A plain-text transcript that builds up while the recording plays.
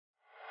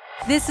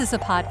This is a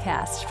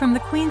podcast from the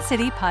Queen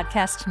City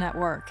Podcast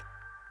Network.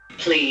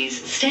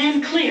 Please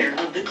stand clear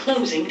of the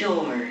closing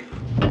door.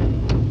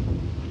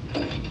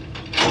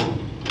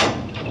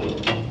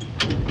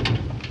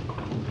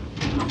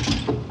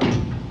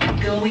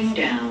 Going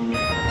down.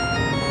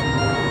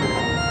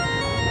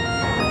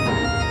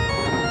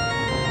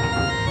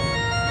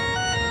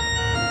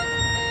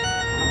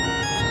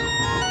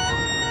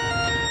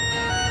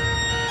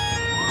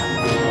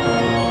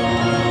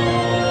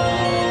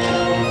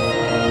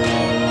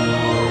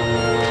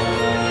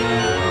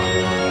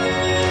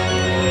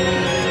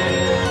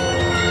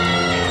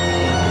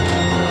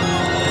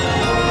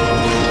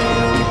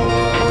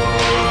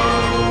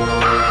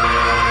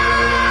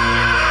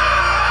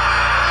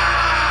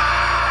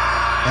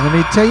 And let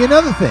me tell you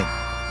another thing.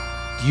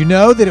 Do you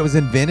know that it was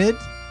invented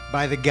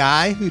by the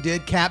guy who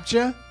did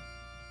CAPTCHA?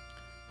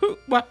 Who?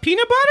 What?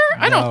 Peanut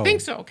butter? I No. don't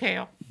think so,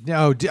 Kale.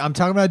 No, I'm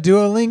talking about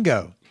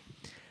Duolingo.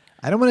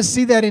 I don't want to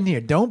see that in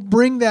here. Don't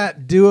bring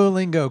that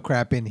Duolingo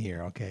crap in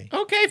here, okay?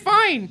 Okay,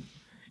 fine.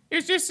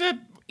 It's just a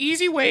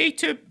easy way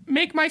to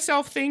make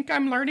myself think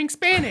I'm learning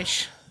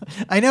Spanish.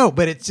 I know,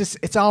 but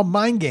it's all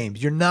mind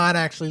games. You're not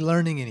actually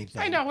learning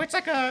anything. I know, it's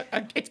like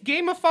it's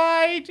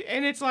gamified,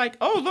 and it's like,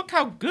 oh, look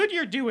how good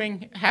you're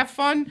doing. Have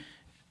fun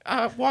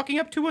walking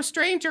up to a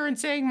stranger and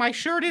saying, my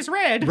shirt is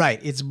red. Right,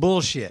 it's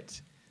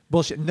bullshit.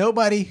 Bullshit.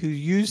 Nobody who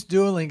used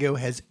Duolingo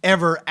has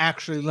ever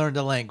actually learned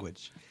a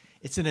language.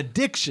 It's an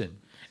addiction.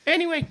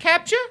 Anyway,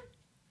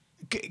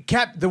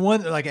 CAPTCHA? The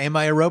one, like, am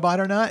I a robot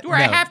or not? Where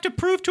I have to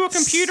prove to a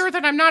computer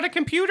that I'm not a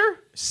computer?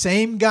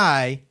 Same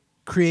guy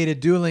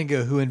created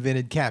Duolingo who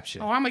invented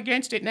CAPTCHA. Oh, I'm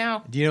against it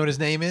now. Do you know what his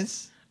name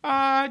is?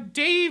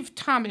 Dave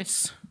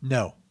Thomas.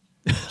 No.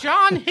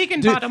 John Dude,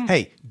 Higginbottom.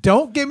 hey,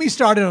 don't get me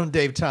started on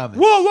Dave Thomas.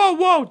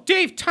 Whoa.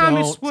 Dave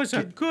Thomas Don't was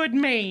a good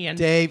man.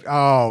 Dave,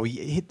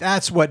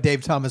 that's what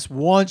Dave Thomas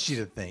wants you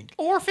to think.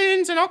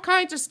 Orphans and all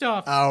kinds of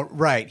stuff. Oh,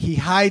 right. He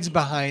hides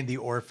behind the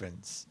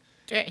orphans.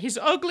 His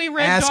ugly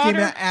red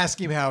daughter. Ask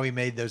him how he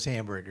made those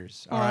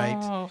hamburgers, all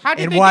right? How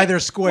did and they why get- they're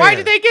square. Why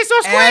did they get so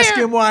square? Ask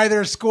him why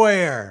they're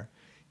square.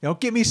 Don't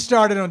get me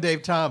started on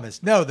Dave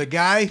Thomas. No, the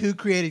guy who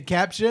created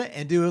CAPTCHA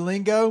and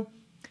Duolingo,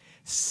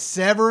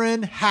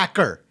 Severin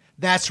Hacker.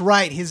 That's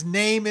right. His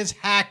name is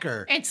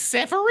Hacker. And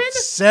Severin?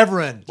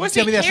 Severin. Was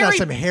Tell it me that's not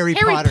some Harry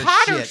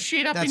Potter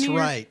shit up That's in here?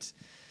 right.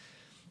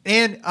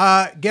 And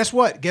guess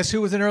what? Guess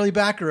who was an early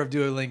backer of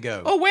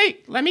Duolingo? Oh,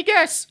 wait. Let me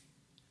guess.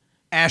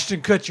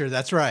 Ashton Kutcher.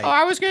 That's right. Oh,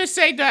 I was going to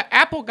say the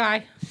Apple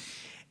guy.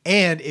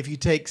 And if you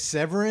take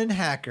Severin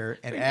Hacker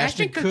and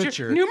Ashton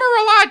Kutcher,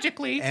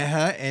 numerologically,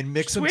 and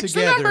mix them switch the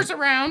together, numbers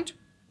around,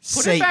 put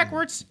Satan. it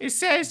backwards, it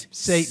says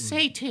Satan.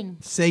 Satan.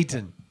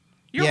 Satan.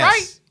 You're Yes.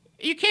 right.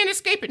 You can't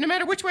escape it no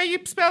matter which way you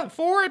spell it.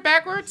 Forward,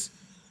 backwards.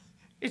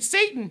 It's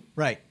Satan.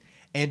 Right.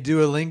 And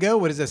Duolingo,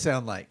 what does that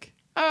sound like?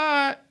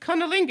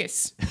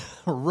 Cunnilingus.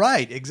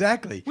 Right,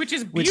 exactly. Which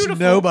is beautiful. Which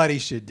nobody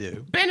should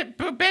do.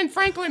 Ben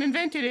Franklin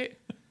invented it.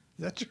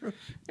 Is that true?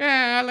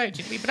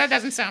 Allegedly, but that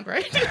doesn't sound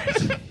right.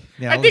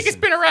 Now, I think it's listen.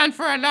 been around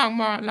for a long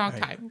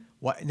time.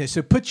 What, no,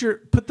 so put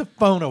the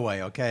phone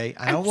away, okay?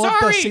 I don't want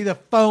sorry. to see the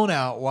phone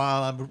out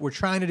while we're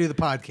trying to do the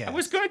podcast. I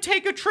was going to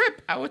take a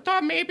trip. I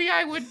thought maybe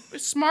I would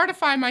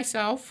smartify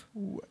myself.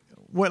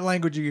 What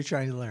language are you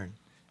trying to learn?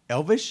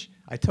 Elvish?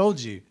 I told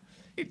you.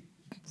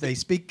 They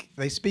speak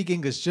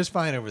English just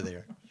fine over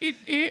there.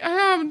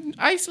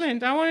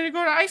 Iceland. I wanted to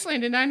go to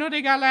Iceland, and I know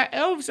they got a lot of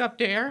elves up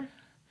there.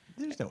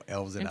 There's no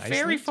elves in And Iceland.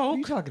 fairy What are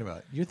you folk. talking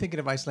about? You're thinking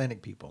of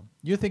Icelandic people.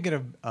 You're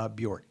thinking of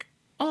Bjork.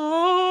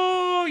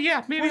 Oh,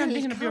 yeah. Maybe I'm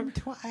thinking of Welcome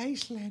your... to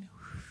Iceland.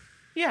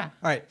 Yeah. All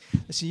right.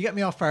 Listen, you got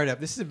me all fired up.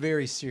 This is a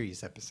very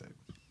serious episode.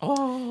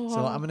 Oh.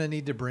 So I'm going to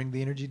need to bring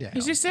the energy down.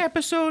 Is this the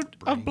episode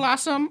of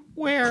Blossom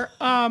where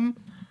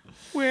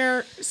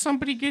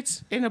somebody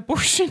gets an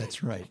abortion?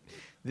 That's right.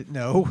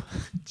 No.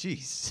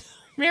 Jeez.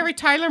 Mary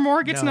Tyler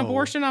Moore gets an No.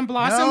 abortion on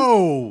Blossom?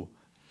 No.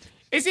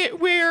 Is it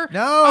where...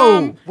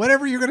 No.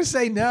 Whatever you're going to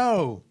say,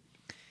 no.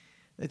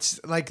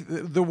 It's like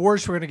the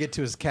worst we're going to get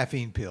to is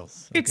caffeine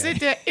pills.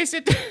 Okay? Is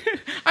it...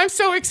 I'm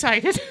so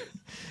excited.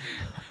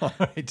 All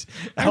right.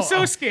 I'm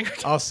so scared.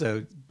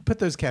 Also, put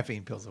those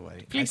caffeine pills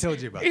away. Please. I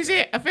told you about Is that.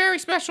 it a very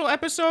special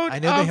episode I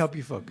know they help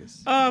you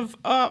focus. of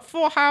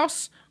Full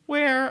House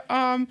where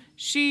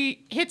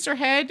she hits her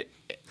head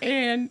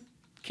and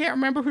can't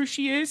remember who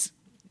she is?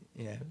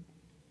 Yeah.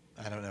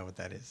 I don't know what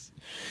that is.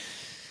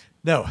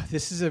 No,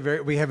 this is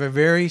we have a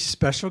very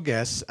special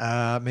guest.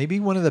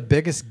 Maybe one of the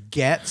biggest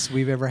gets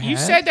we've ever had. You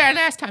said that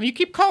last time. You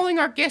keep calling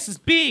our guests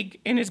big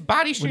and his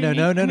body shaming.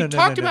 No. We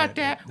talked about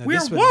that. No, We're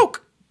this one-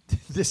 woke.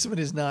 This one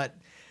is not.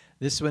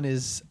 This one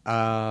is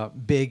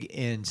big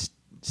in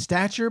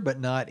stature, but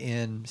not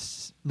in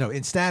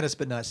status,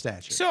 but not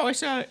stature. So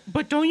it's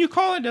but don't you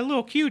call it a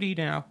little cutie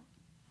now?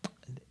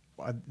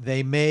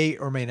 They may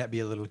or may not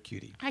be a little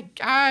cutie.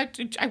 I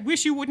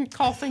wish you wouldn't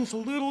call things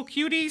little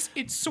cuties.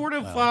 It's sort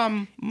of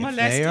If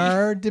molesty. they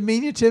are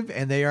diminutive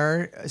and they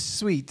are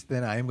sweet,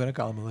 then I am going to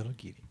call them a little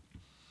cutie.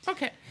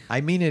 Okay. I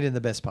mean it in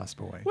the best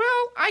possible way.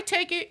 Well, I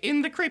take it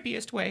in the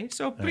creepiest way,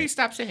 so please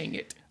stop saying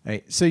it. All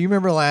right. So you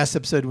remember last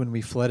episode when we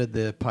flooded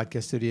the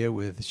podcast studio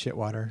with shit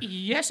water?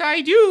 Yes,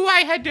 I do. I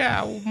had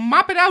to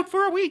mop it out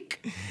for a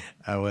week.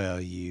 Oh, well,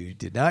 you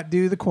did not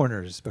do the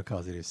corners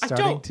because it is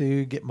starting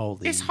to get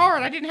moldy. It's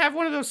hard. I didn't have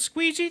one of those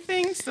squeegee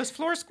things, those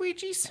floor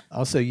squeegees.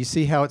 Also, you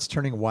see how it's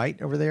turning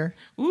white over there?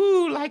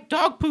 Ooh, like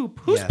dog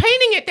poop. Who's Yeah.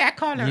 painting it that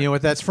color? You know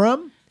what that's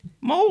from?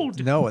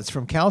 Mold. No, it's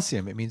from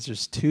calcium. It means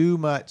there's too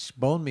much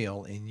bone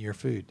meal in your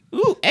food.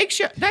 Ooh,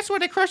 eggshell. That's why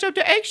they crush up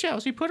the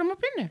eggshells. You put them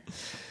up in there.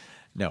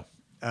 No.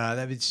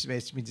 That means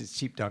it's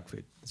cheap dog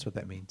food. That's what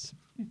that means.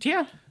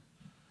 Yeah.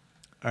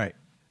 All right.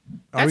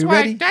 Are That's we why.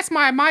 ready? That's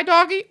my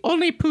doggy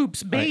only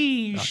poops All right.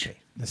 beige. Okay.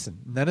 Listen,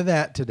 none of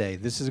that today.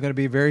 This is going to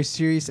be a very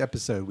serious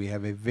episode. We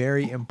have a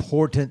very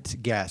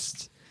important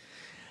guest.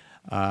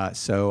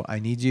 So I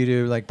need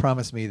you to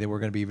promise me that we're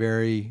going to be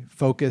very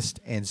focused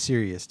and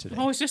serious today.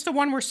 Oh, is this the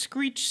one where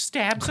Screech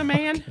stabs a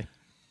man?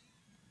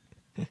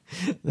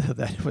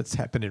 That's what's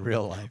happened in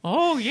real life.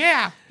 Oh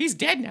yeah, he's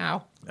dead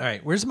now. All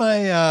right. Where's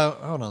my?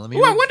 Hold on. Let me.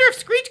 Ooh, I wonder if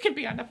Screech can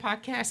be on the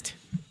podcast.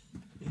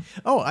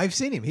 Oh, I've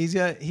seen him. He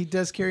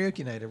does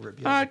karaoke night over at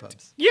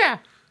Beelzebub's. Yeah.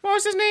 What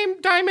was his name?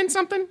 Diamond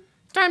something?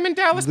 Diamond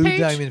Dallas Lou Page?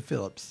 Diamond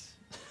Phillips.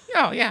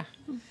 Oh, yeah.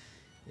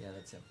 Yeah,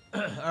 that's him.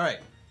 All right.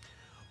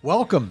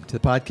 Welcome to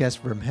the podcast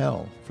from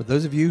hell. For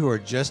those of you who are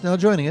just now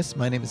joining us,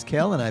 my name is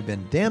Kel, and I've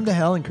been damned to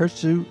hell and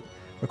cursed to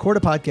record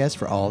a podcast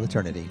for all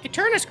eternity. Hey,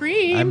 turn a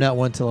screen. I'm not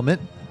one to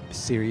lament.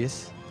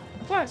 Serious.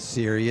 What?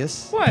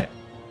 Serious. What?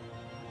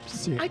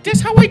 Serious.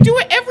 That's how I do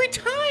it every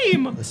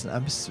time. Listen,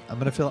 I'm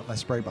going to fill up my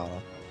spray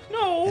bottle.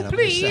 No, and I'm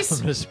please.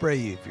 going to spray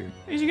you if you're...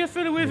 Is he going to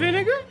fill it with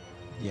vinegar?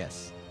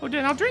 Yes. Oh,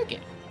 then I'll drink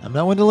it. I'm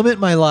not one to limit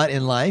my lot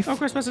in life. Oh,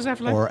 Ghostbusters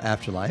Afterlife. Or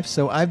afterlife.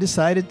 So I've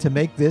decided to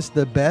make this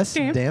the best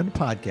damned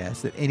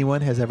podcast that anyone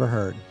has ever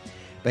heard.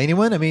 By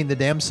anyone, I mean the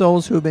damn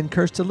souls who have been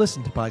cursed to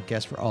listen to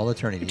podcasts for all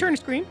eternity. Turn the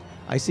screen.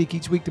 I seek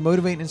each week to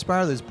motivate and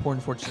inspire those poor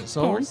unfortunate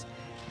souls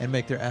and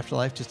make their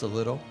afterlife just a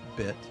little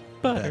bit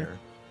better.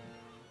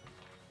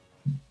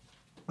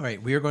 All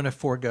right, we are going to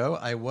forego.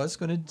 I was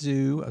going to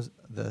do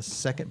the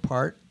second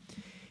part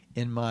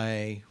in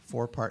my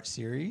 4-part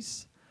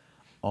series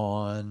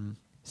on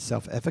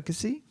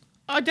self-efficacy.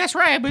 Oh, that's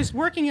right. I was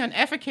working on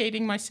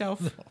efficating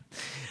myself.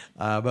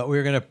 But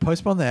we're going to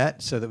postpone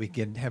that so that we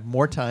can have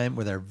more time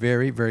with our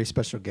very, very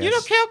special guest. You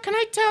know, Kel, can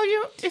I tell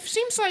you? It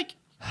seems like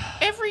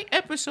every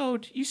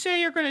episode you say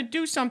you're going to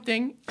do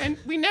something, and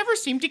we never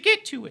seem to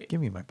get to it.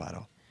 Give me my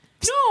bottle.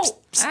 No.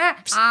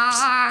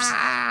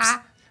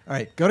 All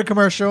right, go to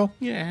commercial.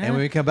 Yeah. And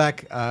when we come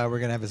back, we're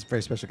going to have a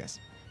very special guest.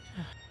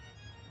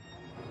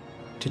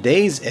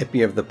 Today's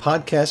epi of the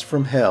podcast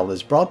from hell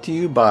is brought to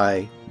you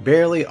by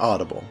Barely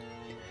Audible.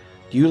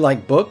 Do you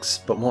like books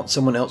but want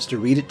someone else to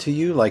read it to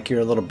you like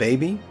you're a little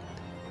baby?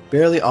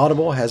 Barely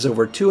Audible has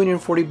over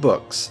 240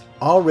 books,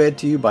 all read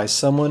to you by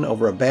someone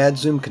over a bad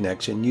Zoom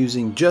connection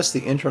using just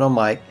the internal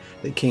mic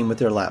that came with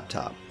their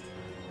laptop.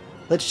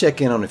 Let's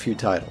check in on a few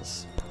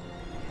titles.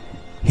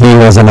 He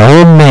was an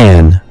old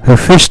man who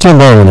fished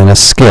alone in a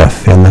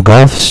skiff in the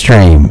Gulf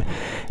Stream,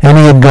 and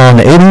he had gone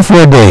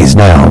 84 days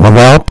now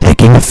without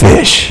taking a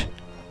fish.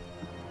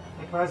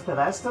 It was the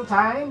best of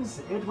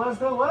times, it was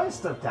the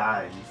worst of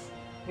times.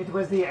 It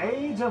was the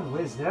age of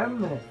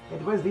wisdom,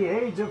 it was the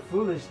age of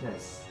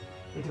foolishness.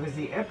 It was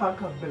the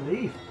epoch of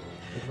belief.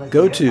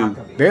 Go to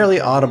Barely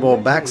Audible /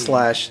 The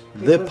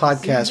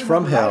Podcast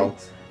from Hell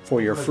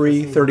for your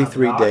free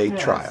 33-day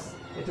trial.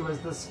 It was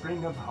the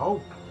spring of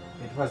hope.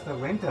 It was the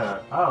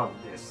winter of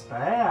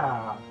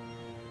despair.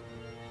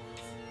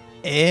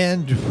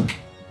 And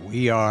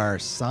we are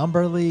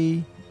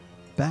somberly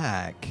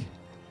back.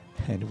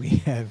 And we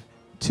have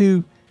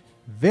two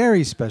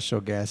very special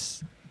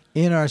guests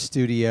in our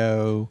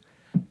studio.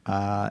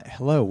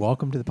 Hello,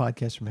 welcome to the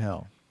Podcast from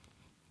Hell.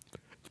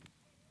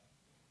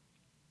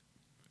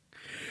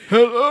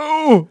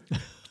 Hello.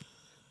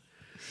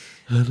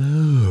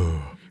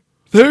 Hello.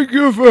 Thank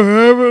you for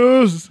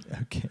having us.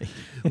 Okay.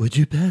 Would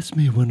you pass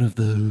me one of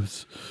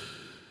those?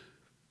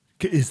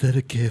 Is that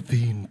a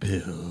caffeine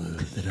pill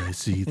that I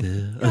see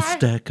there? A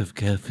stack of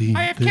caffeine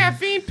I have pills?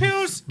 caffeine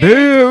pills.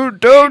 No,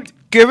 don't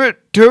give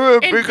it to him.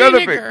 And We gotta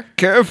vinegar. be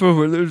careful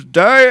with his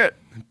diet.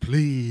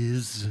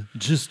 Please,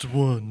 just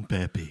one,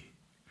 Pappy.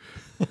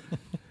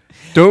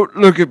 Don't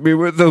look at me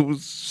with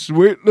those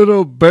sweet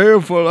little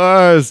baleful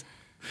eyes.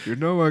 You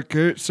know I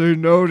can't say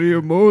no to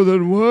you more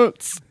than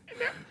once.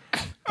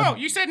 Oh,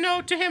 you said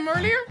no to him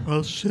earlier?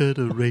 I'll shed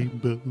a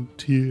rainbow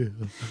tear.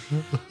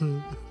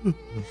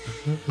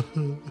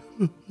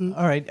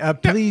 All right,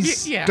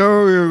 please. Yeah.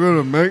 Oh, you're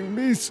gonna make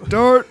me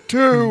start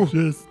too.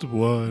 Just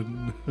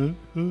one.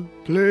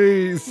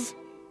 Please.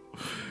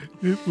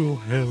 It will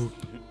help.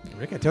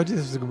 Rick, I told you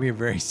this was going to be a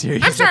very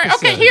serious I'm sorry.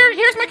 episode. Okay,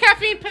 here's my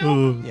caffeine pill.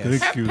 Oh, Yes.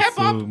 thank you Pep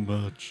so up.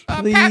 much.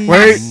 Please.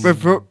 Wait,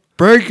 before,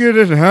 break it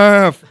in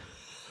half.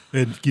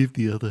 And give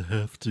the other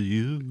half to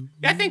you.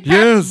 I think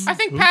Yes. I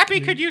think Pappy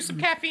could use some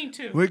caffeine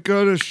too. We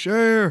gotta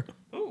share.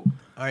 Ooh.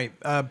 All right,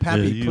 Pappy,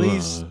 There you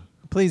please, are.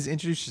 please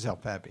introduce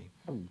yourself, Pappy.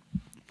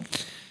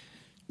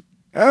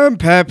 I'm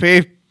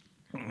Pappy.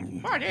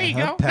 Oh, there you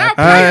go. Peppy. Now, I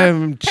Peppy.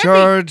 am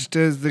charged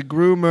as the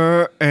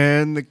groomer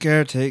and the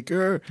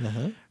caretaker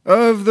Uh-huh.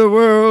 of the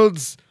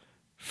world's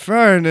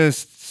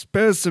finest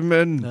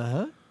specimen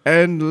Uh-huh.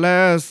 and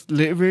last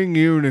living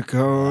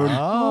unicorn.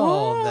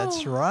 Oh,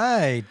 that's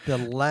right. The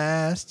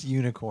last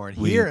unicorn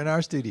here in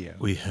our studio.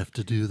 We have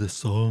to do the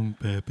song,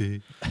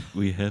 Peppy.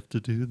 We have to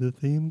do the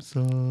theme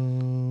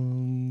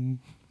song.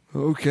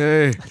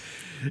 Okay.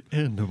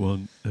 And the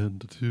 1 and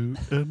the 2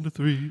 and the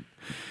 3.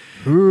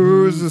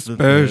 Who's a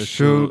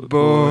special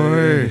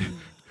boy?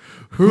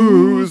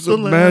 Who's a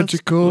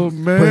magical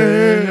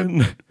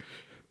man?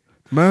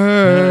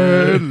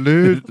 My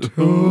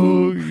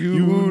little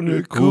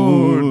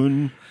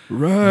unicorn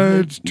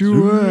rides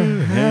to a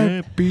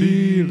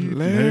happy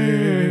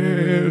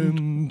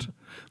land.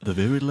 The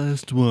very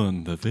last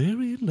one. The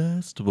very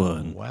last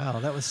one. Wow,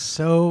 that was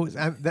so.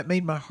 That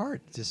made my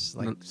heart just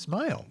like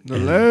smile. The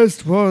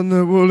last one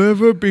that will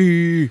ever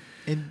be.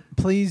 And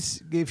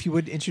please, if you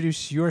would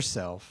introduce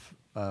yourself.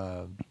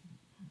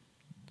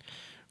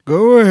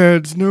 Go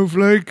ahead,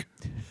 Snowflake.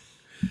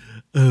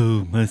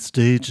 Oh, my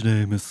stage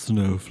name is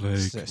Snowflake.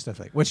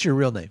 Snowflake. What's your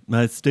real name?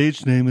 My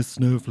stage name is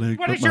Snowflake.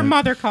 What but does your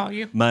mother call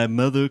you? My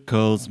mother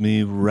calls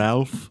me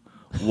Ralph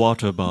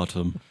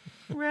Waterbottom.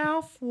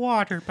 Ralph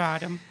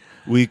Waterbottom.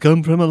 We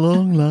come from a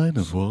long line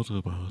of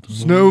Waterbottom.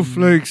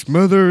 Snowflake's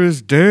mother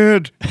is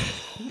dead.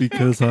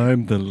 Because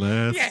I'm the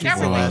last Yeah, that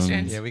would make one.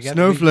 sense. Yeah, we got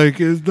Snowflake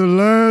is the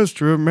last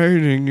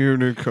remaining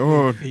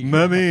unicorn.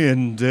 Mummy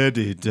and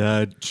Daddy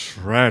died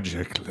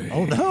tragically.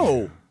 Oh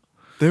no!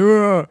 They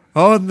were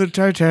on the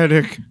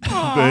Titanic.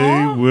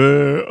 They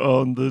were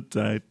on the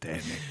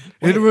Titanic.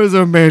 It was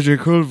a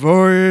magical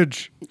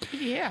voyage.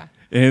 Yeah.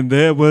 And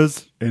there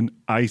was an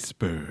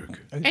iceberg.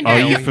 And Are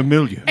that- you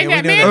familiar? And we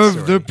that know man, that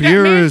Of the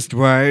purest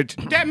white.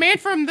 that man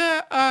from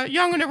the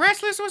Young and the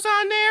Restless was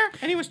on there,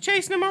 and he was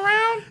chasing him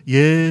around.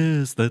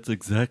 Yes, that's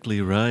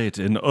exactly right.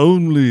 And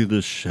only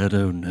the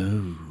shadow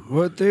knows.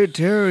 What they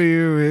tell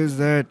you is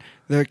that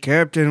the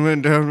captain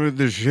went down with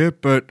the ship,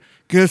 but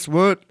guess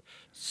what?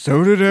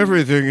 So did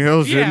everything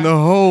else Yeah. in the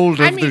hold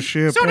of I mean, the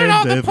ship. so did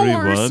all And the pores.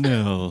 everyone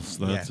else.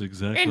 That's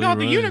exactly And all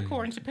the right.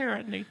 unicorns,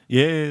 apparently.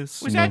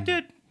 Yes. Was that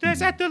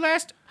the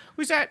last?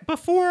 Was that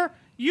before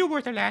you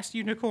were the last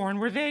unicorn?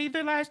 Were they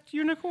the last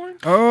unicorn?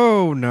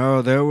 Oh,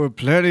 no, there were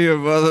plenty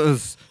of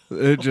others.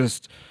 It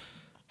just,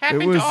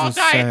 Happened was to all a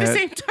die at the sad-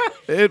 same time.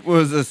 it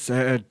was a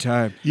sad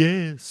time.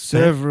 Yes.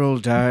 Several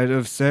died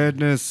of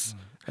sadness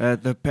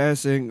at the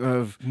passing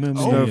of Mummy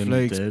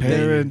Snowflake's and Daddy.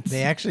 parents.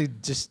 They actually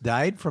just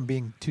died from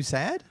being too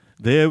sad.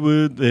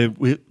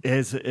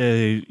 As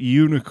a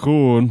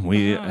unicorn,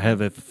 we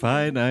have a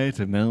finite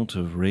amount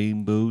of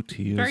rainbow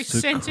tears Very to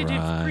sensitive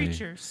cry.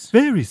 creatures.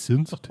 Very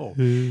sensitive.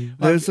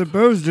 They're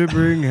supposed to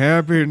bring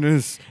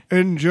happiness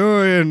and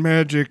joy and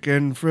magic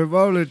and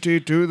frivolity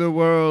to the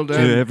world. To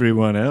And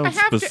everyone else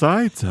have to-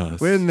 besides us.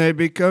 when they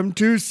become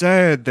too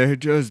sad, they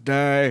just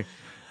die.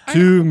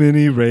 Too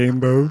many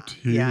rainbow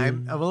tears. Yeah,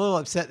 I'm a little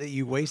upset that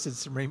you wasted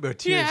some rainbow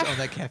tears Yeah. on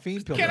that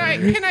caffeine pill. Can I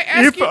earlier.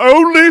 ask If you?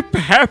 only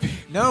Pappy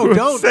No, would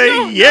don't. say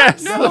No,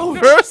 yes no, the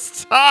no.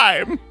 first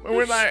time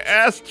when I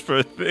asked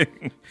for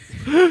things.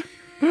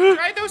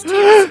 Dry those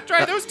tears.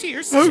 Dry those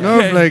tears.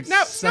 Snowflake,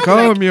 No,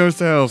 calm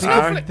yourself.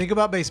 Think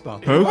about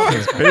baseball.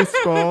 Okay,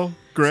 baseball,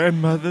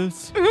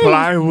 grandmothers,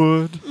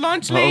 plywood.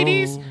 Lunch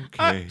ladies.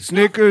 Okay.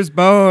 Snickers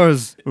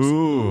bars.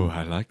 Ooh,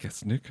 I like a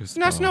Snickers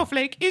Now, bar.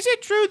 Snowflake, is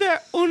it true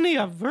that only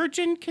a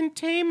virgin can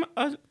tame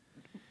a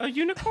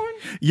unicorn?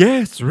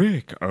 Yes,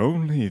 Rick,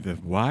 only the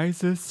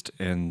wisest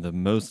and the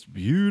most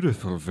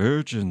beautiful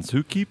virgins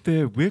who keep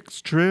their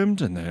wicks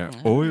trimmed and their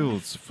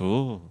oils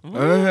full.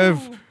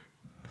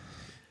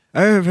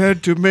 I have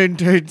had to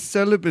maintain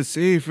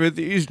celibacy for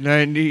these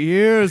 90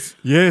 years.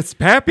 Yes,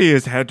 Pappy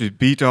has had to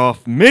beat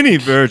off many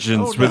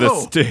virgins Oh, with no.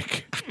 a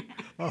stick.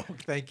 Oh,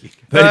 thank you.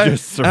 They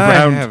just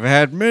surround. I have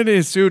had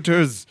many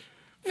suitors,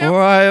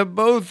 for I am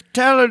both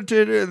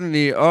talented in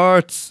the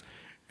arts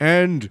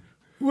and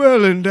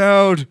well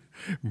endowed.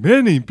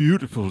 Many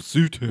beautiful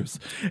suitors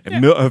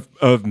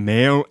of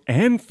male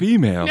and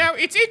female. Now,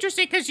 it's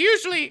interesting because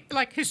usually,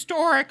 like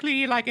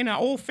historically, like in an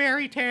old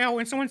fairy tale,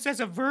 when someone says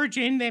a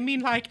virgin, they mean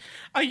like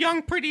a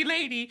young, pretty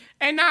lady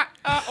and not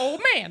an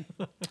old man.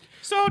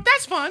 So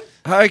that's fun.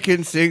 I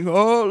can sing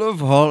all of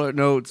Hall &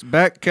 Oates'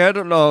 back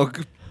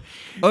catalog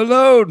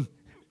alone.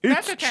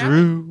 That's a It's talent.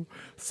 true.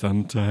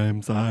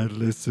 Sometimes I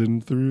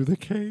listen through the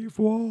cave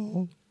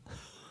wall.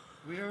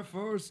 We are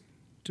forced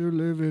to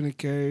live in a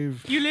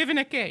cave. You live in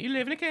a cave. You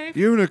live in a cave?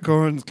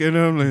 Unicorns can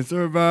only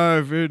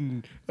survive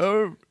in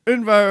an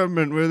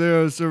environment where they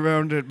are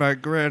surrounded by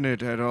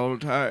granite at all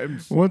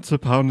times. Once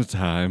upon a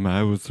time,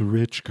 I was a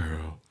rich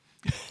girl.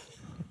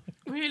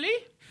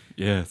 Really?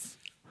 Yes,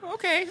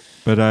 Okay.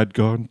 but I'd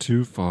gone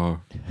too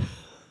far.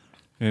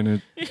 And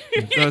it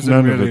Doesn't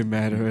None of really it.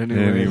 matter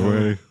anyway.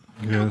 anyway.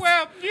 Yes.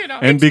 Well, you know,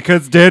 And it's-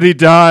 because Daddy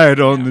died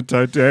on the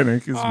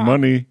Titanic, his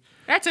money,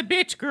 that's a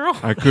bitch, girl.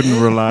 I couldn't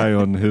rely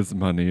on his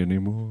money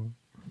anymore.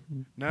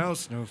 Now,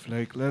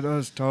 Snowflake, let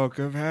us talk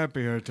of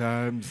happier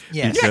times.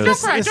 Yes. Yeah, don't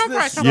cry, don't cry,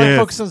 Let's Snowflake. Yes.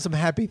 focus on some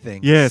happy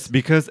things. Yes,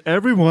 because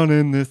everyone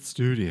in this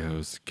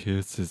studio's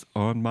kiss is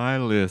on my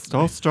list.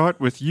 I'll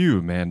start with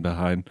you, man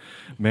behind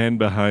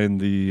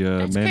the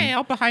That's man.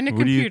 Kale behind the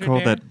what do you computer call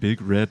there. that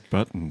big red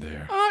button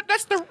there?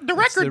 That's the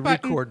record the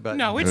button. record button.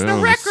 No, it's Well,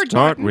 the record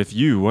start button. with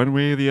you, one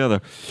way or the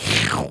other.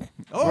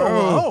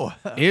 Oh.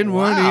 In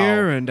one Wow.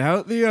 ear and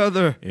out the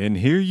other. And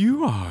here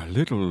you are,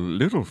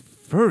 little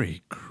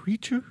furry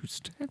creature who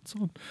stands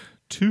on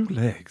two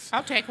legs.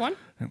 I'll take one.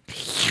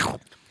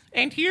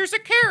 And here's a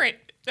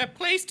carrot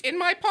placed in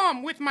my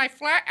palm with my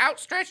flat,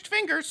 outstretched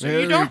fingers so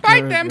you don't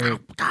bite them.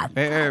 Rick.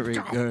 Very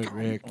good,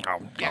 Rick.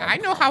 Yeah, I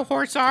know how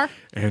horses are.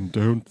 And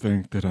don't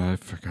think that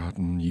I've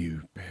forgotten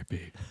you,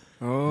 baby.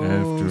 Oh,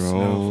 After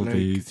all Snowflake.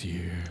 these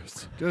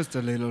years. Just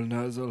a little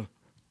nuzzle.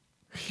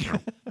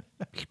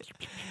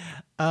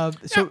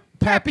 So,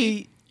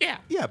 Pappy. Yeah.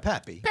 Yeah,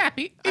 Pappy.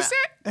 Pappy, is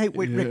that? Hey,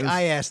 wait, Rick, Yes.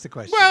 I asked the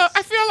question. Well,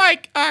 I feel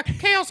like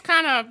Kale's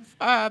kind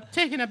of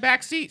taking a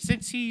back seat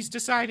since he's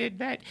decided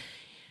that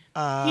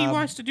he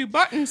wants to do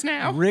buttons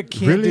now. Rick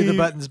can't do the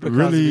buttons because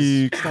of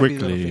his stubby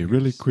little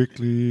fingers.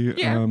 quickly.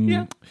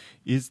 Yeah.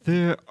 Is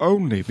there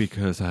only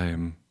because I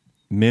am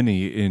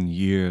many in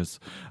years?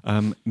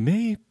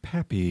 May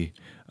Pappy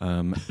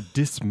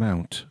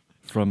dismount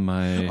from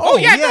my Oh,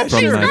 yeah, no, yeah, from please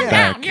sure, my come yeah.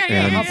 back down. Yeah,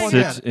 and yeah, Hop on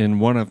sit down. in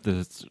one of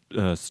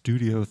the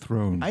studio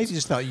thrones? I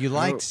just thought you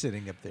liked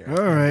sitting up there.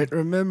 All right,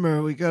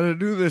 remember, we got to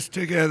do this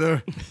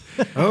together.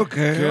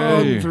 Okay,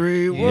 Okay. on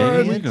three,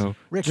 Here we one, go.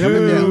 Rick, come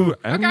down. Two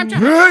and I'm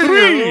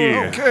three.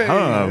 Okay,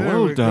 Ah, there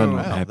well we done, go.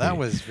 Wow, Pappy. that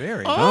was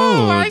very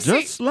Oh, I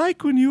see. just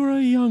like when you were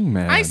a young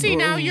man. I see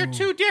now you're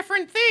two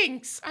different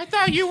things. I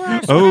thought you were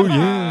a Oh, sort of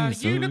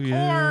yes. a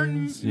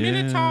unicorn, yes,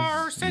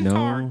 minotaur, yes.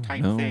 centaur No,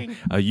 type no. thing.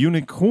 A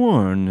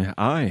unicorn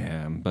I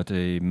am, but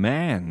a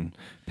man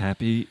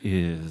Pappy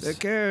is. The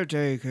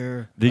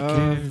caretaker The of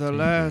caretaker. the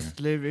last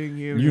living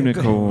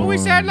Unicorn. Oh,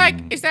 is that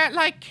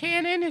like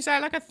canon? Is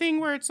that like a thing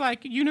where it's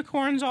like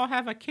unicorns all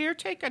have a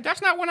caretaker?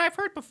 That's not one I've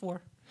heard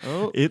before.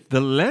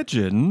 The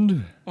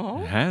legend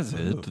Oh. has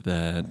it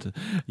that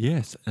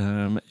yes,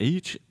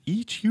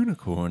 each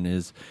unicorn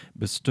is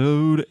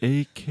bestowed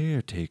a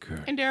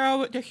caretaker. And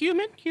they're the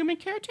human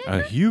caretaker?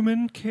 A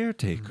human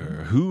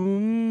caretaker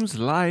whose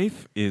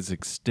life is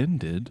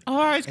extended. Oh,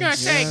 I was gonna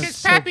say, because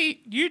so-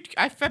 Pappy,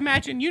 I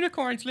imagine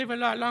unicorns live a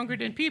lot longer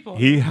than people.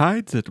 He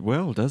hides it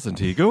well, doesn't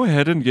he? Go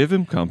ahead and give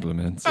him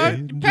compliments. He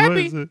enjoys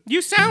Pappy, it.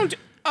 you sound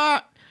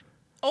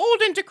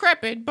old and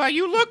decrepit, but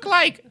you look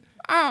like,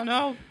 I don't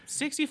know,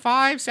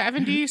 65,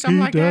 70, something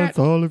He like does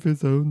that. all of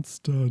his own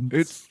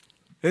stunts.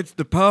 It's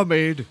the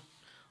pomade.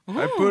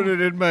 I put it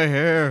in my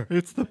hair.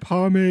 It's the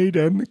pomade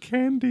and the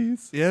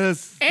candies.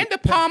 Yes, And the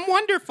Palm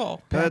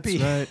Wonderful. that's Pappy.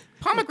 right.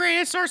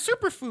 Pomegranates are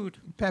superfood.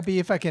 Pappy,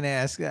 if I can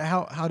ask,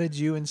 how did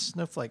you and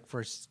Snowflake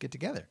first get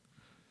together?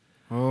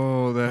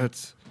 Oh,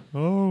 that's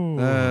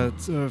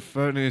a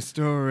funny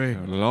story.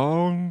 A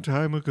long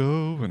time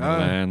ago in a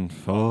land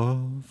far,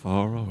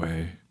 far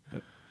away.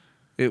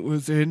 It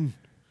was in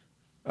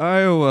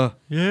Iowa,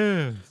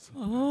 Yes.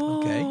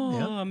 Okay,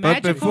 yeah. A but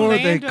magical before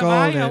they land of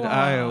called it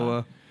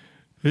Iowa,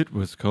 It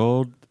was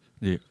called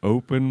the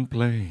Open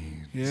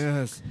Plains.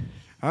 yes,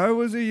 I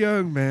was a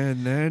young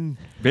man then,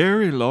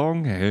 Very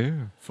long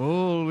hair.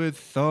 full with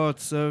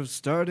thoughts of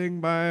starting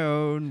my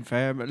own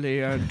family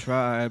and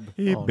tribe.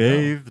 He no.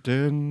 bathed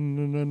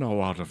in a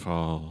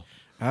waterfall.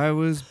 I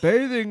was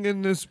bathing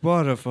in this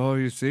waterfall,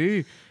 you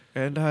see,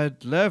 and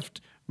I'd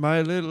left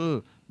my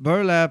little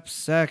burlap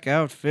sack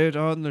outfit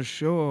on the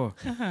shore.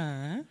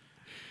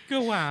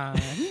 Go on.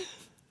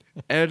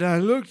 And I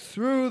looked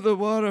through the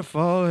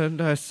waterfall and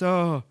I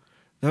saw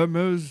the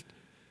most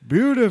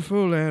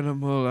beautiful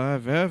animal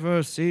I've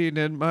ever seen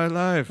in my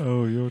life.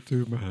 Oh, you're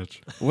too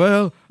much.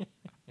 Well,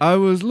 I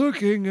was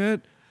looking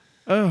at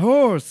a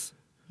horse.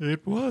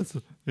 It was.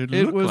 It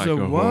It looked was like a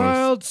horse.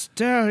 wild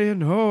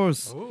stallion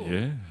horse.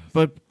 Yeah.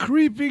 But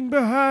creeping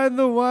behind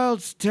the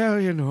wild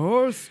stallion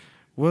horse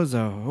was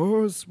a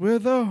horse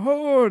with a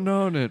horn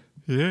on it.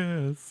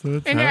 Yes.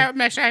 That's And how-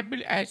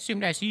 I assume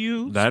that's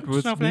you, that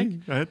was Snowflake?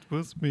 me. That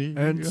was me.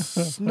 And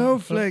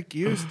Snowflake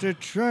used to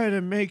try to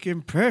make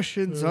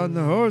impressions on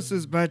the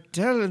horses by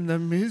telling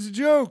them his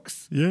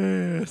jokes.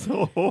 Yes.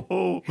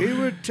 Oh, He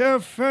would tell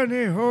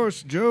funny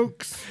horse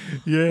jokes.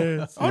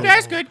 yes. Oh,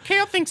 that's good.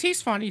 Kale thinks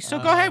he's funny, so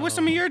go ahead with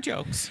some of your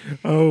jokes.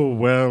 Oh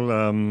well,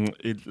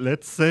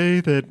 let's say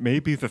that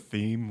maybe the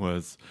theme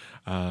was,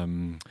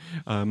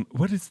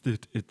 what is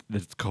it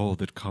that's called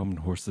that common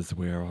horses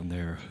wear on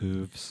their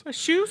hooves?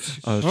 Shoes?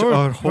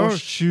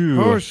 Horseshoe.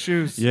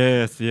 Horseshoes.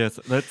 Yes, yes.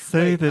 Let's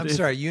say that. I'm if-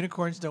 sorry,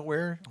 unicorns don't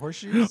wear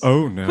horseshoes?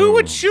 Oh no. Who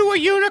would shoe a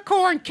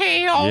unicorn,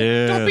 Kale?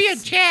 Don't be a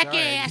Yes.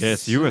 jackass.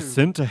 Yes, you were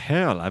sent to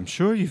hell. I'm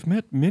sure you've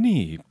met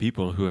many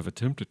people who have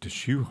attempted to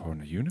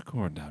shoehorn a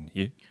unicorn down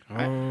here.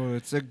 Oh,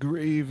 it's a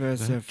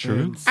grievous that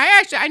true? offense.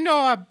 I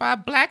know a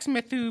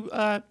blacksmith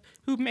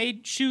who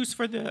made shoes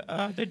for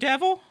the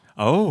devil.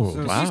 Oh,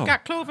 So wow. He's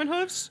got cloven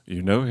hooves.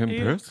 You know him He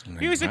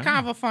personally. was a Wow. kind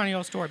of a funny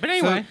old story. But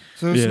anyway,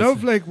 So Yes.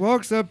 Snowflake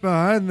walks up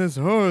behind this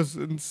horse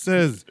and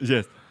says,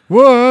 Yes.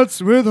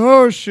 "What's with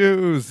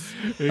horseshoes?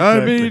 I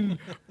Exactly. mean,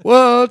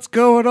 what's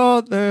going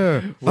on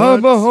there?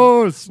 I'm a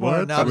horse.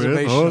 More an What's with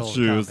observational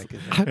horseshoes? comic,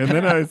 isn't it? And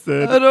then I I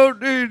said,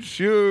 don't need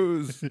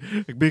shoes."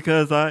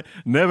 because I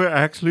never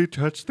actually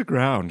touched the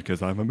ground,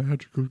 because I'm a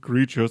magical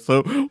creature.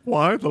 So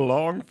why the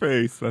long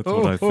face? That's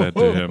what I said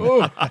to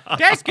him.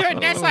 that's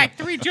good. That's like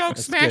 3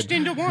 jokes smashed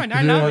into one.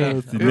 I love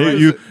it.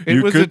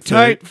 It was a could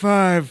say, tight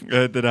 5.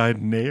 that I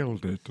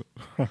nailed it.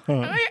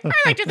 I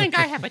like to think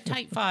I have a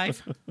tight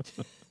 5.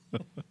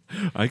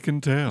 I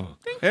can tell.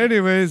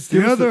 Anyways,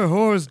 the other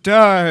horse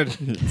died.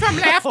 From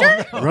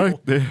laughter?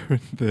 Right there and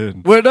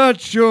then. We're not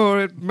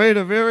sure. It made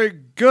a very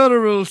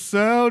guttural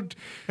sound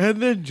and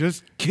then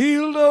just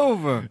keeled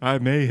over. I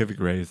may have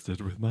grazed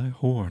it with my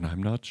horn.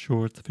 I'm not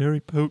sure. It's very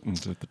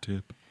potent at the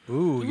tip.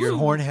 Ooh, your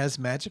horn has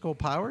magical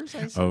powers,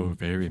 I see. Oh,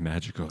 very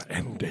magical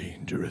and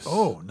dangerous.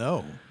 Oh,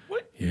 no.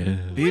 yeah.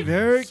 Be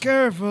very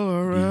careful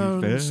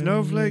around very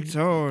Snowflake's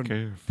horn.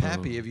 Careful.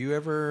 Pappy, have you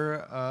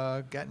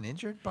ever gotten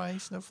injured by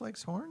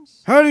Snowflake's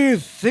horns? How do you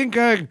think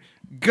I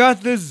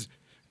got this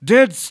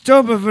dead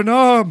stump of an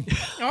arm?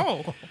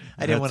 Oh.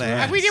 I didn't want to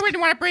ask. We didn't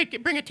want to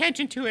bring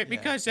attention to it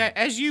because,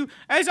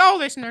 as all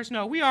listeners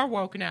know, we are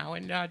woke now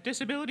and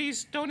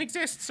disabilities don't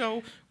exist.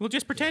 So we'll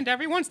just pretend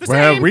everyone's the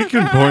Well, same. we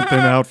can point them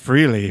out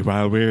freely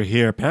while we're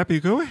here. Pappy,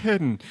 go ahead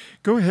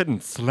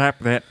and slap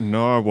that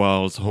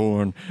narwhal's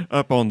horn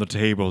up on the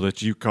table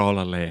that you call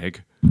a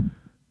leg.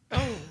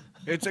 Oh,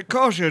 It's a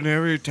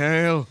cautionary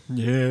tale.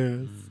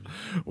 Yes.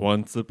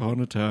 Once upon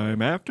a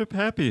time, after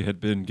Pappy had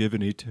been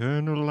given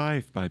eternal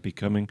life by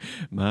becoming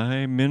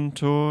my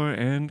mentor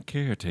and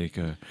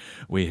caretaker,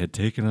 we had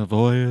taken a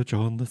voyage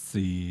on the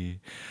sea,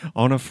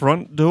 on a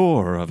front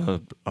door of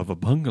a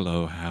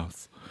bungalow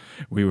house.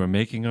 We were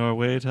making our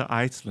way to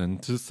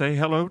Iceland to say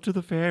hello to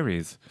the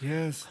fairies.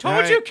 Yes.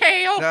 told you,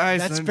 Kale.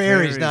 That's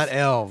fairies, not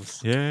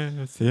elves.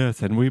 Yes,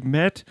 yes, and we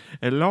met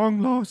a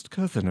long-lost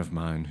cousin of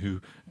mine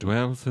who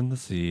dwells in the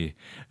sea.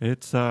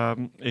 It's,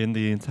 in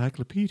the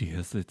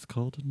encyclopedias, it's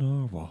called a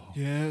narwhal.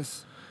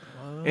 Yes.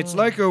 It's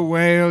like a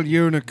whale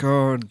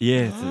unicorn.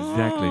 Yes,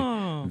 exactly.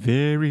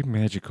 Very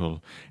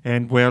magical.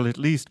 And, well, at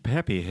least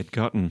Pappy had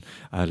gotten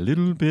a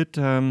little bit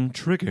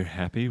trigger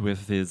happy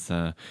with his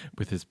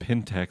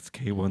Pentax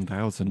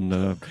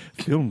K1000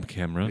 film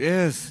camera.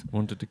 Yes.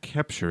 Wanted to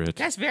capture it.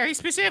 That's very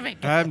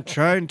specific. I'm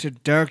trying to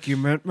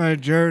document my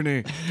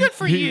journey. Good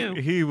for you.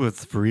 He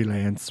was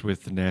freelance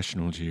with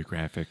National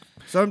Geographic.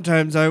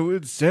 Sometimes I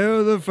would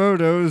sell the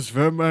photos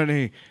for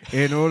money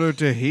in order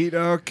to heat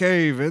our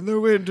cave in the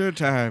winter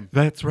time.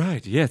 That's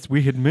right. Yes,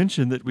 we had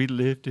mentioned that we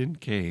lived in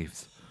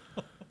caves.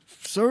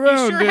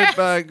 Surrounded have.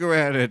 by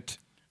granite.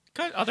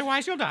 'Cause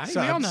otherwise you'll die.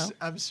 So we all know.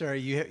 I'm sorry,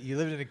 you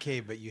lived in a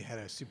cave, but you had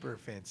a super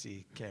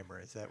fancy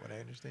camera. Is that what I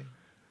understand?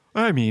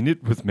 I mean,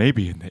 it was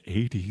maybe in the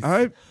 80s.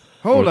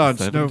 Hold Or on,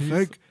 the 70s?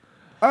 Snowflake.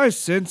 I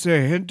sense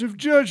a hint of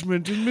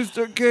judgment in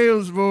Mr.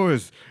 Kale's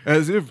voice,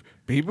 as if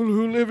people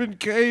who live in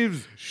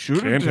caves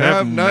shouldn't Can't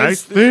have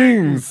nice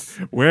things.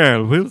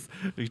 Well, we'll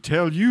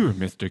tell you,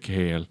 Mr.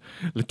 Kale.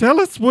 Tell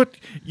us what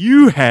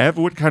you have,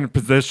 what kind of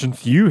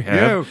possessions you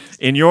have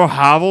in your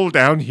hovel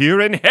down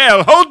here in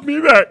hell. Hold me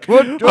back.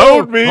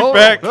 Hold me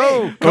back.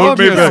 Oh, Hold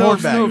me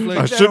yourself, back. Snowflake.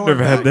 I shouldn't have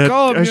had that.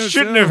 Calm I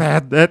shouldn't have yourself.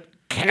 had that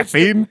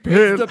caffeine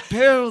pill. The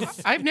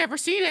pills. I've never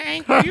seen an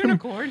angry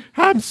unicorn.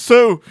 I'm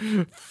so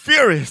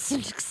furious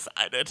and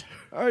excited.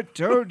 I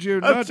told you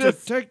I'm not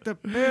just- to take the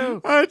pill.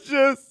 I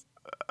just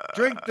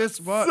Drink this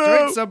water. So-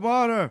 Drink some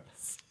water.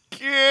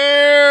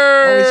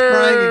 scared. Oh, he's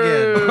crying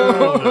again.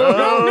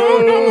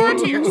 No more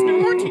tears. No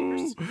more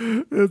tears.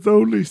 There's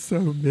only so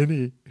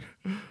many.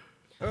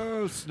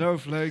 Oh,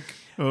 Snowflake.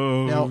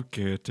 Oh, Now,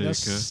 caretaker. Now,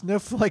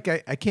 Snowflake,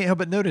 I can't help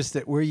but notice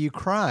that where you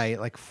cry,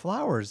 like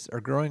flowers are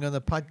growing on the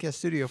podcast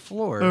studio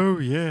floor. Oh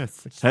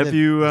yes. which Have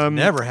you has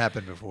never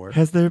happened before.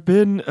 Has there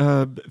been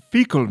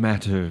fecal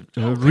matter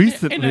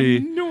recently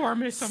An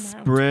enormous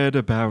amount. spread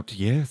about?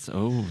 Yes.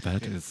 Oh,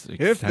 that is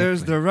exactly. If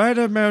there's the right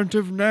amount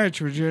of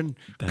nitrogen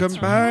That's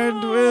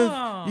combined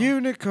Oh. with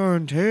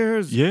unicorn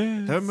tears,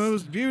 Yes. the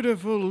most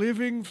beautiful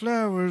living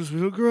flowers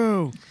will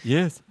grow.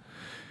 Yes.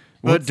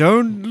 But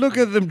don't look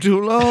at them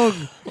too long.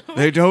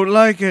 They don't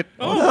like it.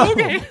 Oh,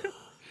 okay.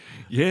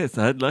 Yes,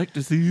 I'd like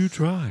to see you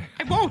try.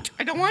 I won't.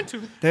 I don't want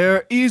to.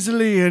 They're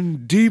easily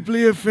and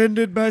deeply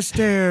offended by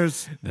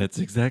stares. That's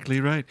exactly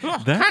right.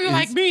 Kind That of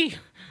like is- me.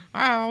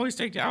 I always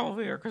take the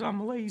elevator because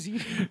I'm lazy.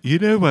 You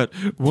know what?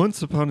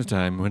 Once upon a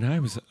time, when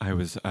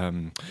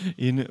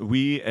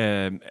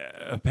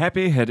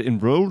Pappy had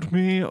enrolled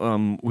me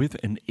with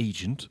an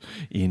agent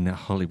in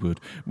Hollywood.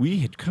 We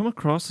had come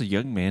across a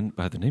young man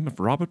by the name of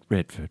Robert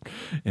Redford,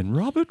 and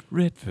Robert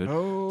Redford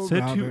Oh, said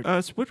Robert. to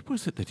us, "What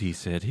was it that he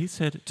said? He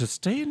said to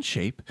stay in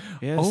shape,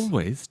 Yes.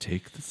 always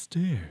take the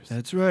stairs."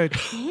 That's right.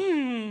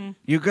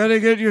 You gotta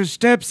get your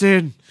steps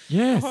in.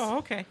 Yes, Oh,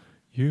 okay.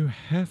 you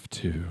have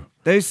to.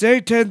 They say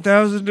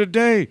 10,000 a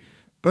day,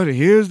 but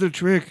here's the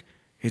trick.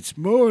 It's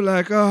more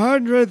like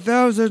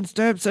 100,000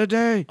 steps a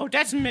day. Oh,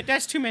 that's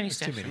too many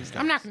steps.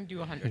 I'm not going to do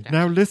 100.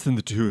 Now listen,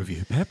 the two of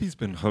you. Pappy's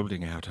been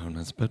holding out on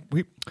us, but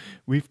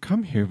we've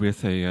come here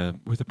with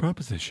a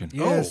proposition.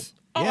 Yes.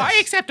 Oh, Yes. I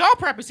accept all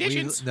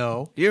prepositions.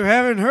 No. You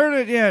haven't heard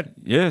it yet.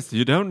 Yes,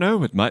 you don't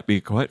know. It might be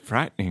quite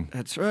frightening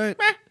That's right.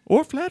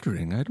 or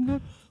flattering. I don't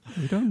know.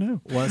 We don't know.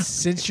 Well,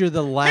 since you're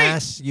the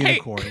last Hey,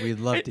 unicorn, we'd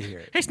love to hear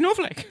it. Hey,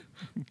 Snowflake.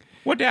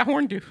 What'd that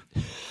horn do?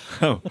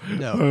 Oh,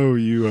 No.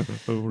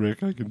 oh,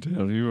 Rick! I can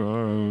tell you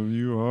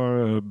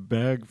are a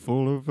bag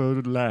full of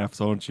laughs,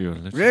 aren't you?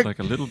 It's Rick. like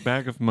a little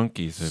bag of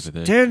monkeys over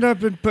there. Stand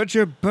up and put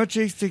your butt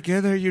cheeks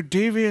together, you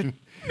deviant.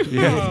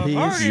 Yeah,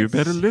 He's- you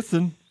better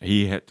listen.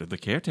 The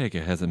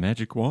caretaker has a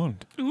magic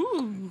wand.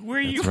 Ooh,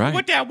 That's right.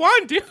 What'd that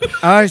one do?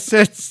 I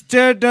said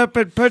stand up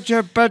and put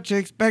your butt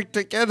cheeks back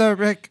together,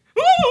 Rick.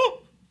 Ooh,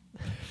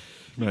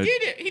 Right.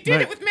 he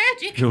did it with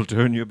magic. He'll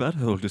turn your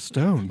butthole to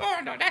stone. Oh,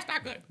 no, that's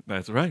not good.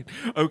 That's right.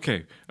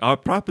 Okay, our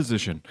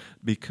proposition.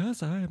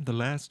 Because I am the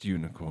last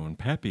unicorn,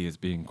 Pappy is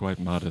being quite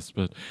modest,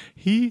 but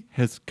he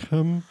has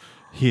come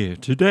here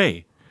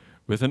today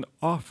with an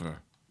offer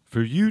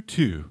for you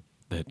two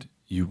that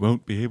you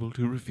won't be able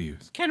to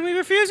refuse. Can we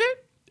refuse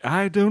it?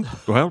 I don't.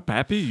 Well,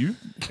 Pappy,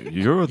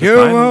 you're the You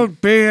final.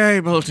 won't be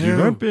able to. You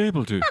won't be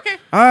able to. Okay.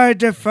 I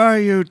defy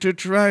you to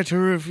try to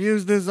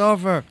refuse this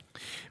offer.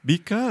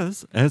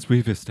 Because, as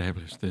we've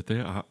established, that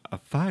there are a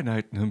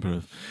finite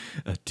number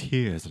of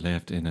tears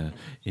left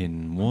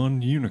in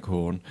one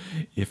unicorn,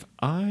 if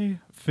I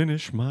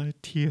finish my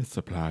tear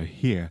supply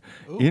here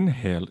in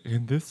hell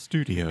in this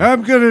studio,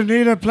 I'm gonna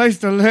need a place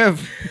to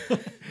live.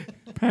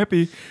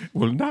 Pappy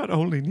will not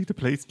only need a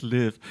place to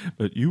live,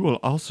 but you will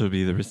also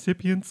be the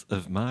recipients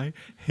of my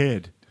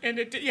head. And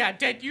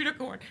dead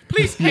unicorn.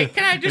 Please, hey,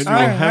 can I just... And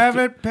I you'll have to-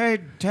 haven't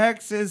paid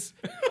taxes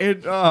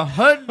in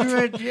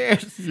 100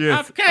 years.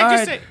 Yes. can I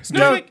just say,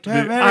 Snowflake, don't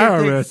have The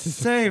anything IRS is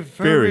saved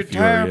for very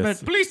retirement.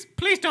 furious.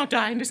 please don't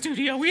die in the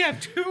studio. We have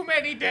too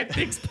many dead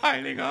things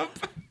piling up.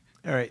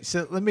 All right,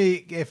 so let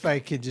me, if I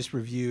could just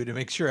review to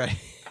make sure I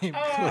am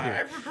I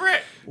clear.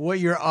 regret.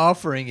 What you're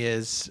offering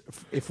is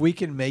if we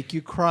can make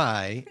you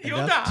cry You'll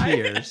enough die.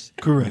 tears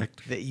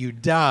Correct. that you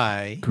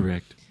die,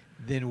 Correct.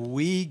 then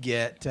we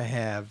get to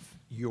have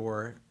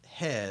your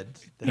head,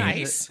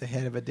 Nice. the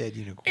head of a dead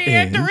unicorn.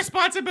 And the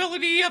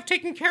responsibility of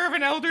taking care of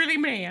an elderly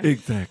man.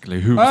 Exactly.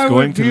 Who's I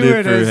going would to view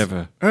live it as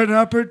forever? an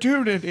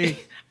opportunity.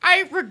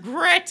 I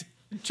regret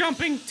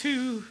jumping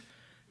to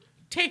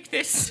take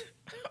this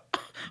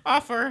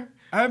offer.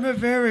 I'm a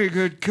very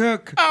good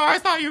cook. Oh, I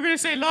thought you were going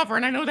to say lover,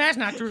 and I know that's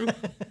not true.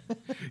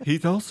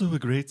 He's also a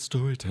great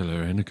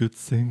storyteller and a good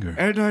singer.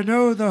 And I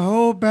know the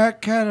whole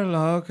back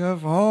catalog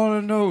of Hall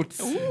and Oates.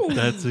 Ooh.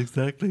 That's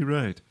exactly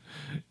right.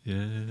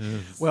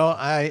 Yes. Well,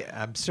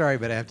 I'm sorry,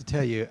 but I have to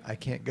tell you, I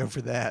can't go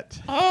for that.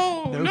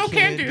 Oh, no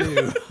can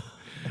do.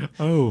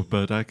 Oh,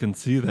 but I can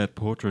see that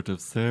portrait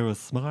of Sarah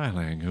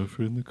smiling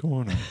over in the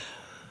corner.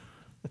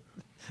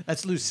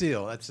 That's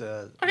Lucille. That's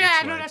Oh, that's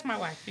yeah, no, right. that's my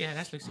wife. Yeah,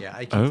 that's Lucy. Yeah,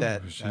 I keep Oh,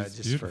 that she's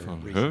just beautiful.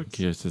 for Her reasons.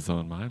 kiss is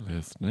on my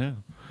list now.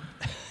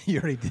 You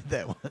already did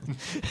that one.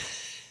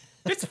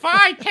 It's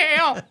fine,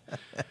 Kale.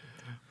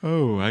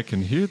 Oh, I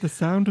can hear the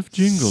sound of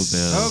jingle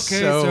bells.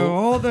 Okay, So- so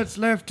all that's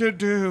left to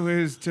do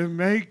is to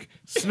make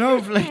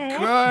Snowflake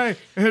cry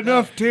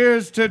enough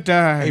tears to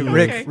die. Hey,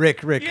 Okay.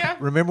 Rick. Yeah?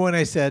 Remember when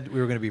I said we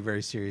were going to be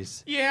very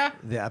serious? Yeah.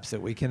 The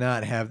opposite. We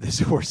cannot have this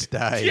horse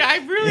die. Yeah, I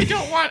really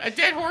don't want a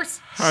dead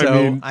horse.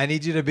 So I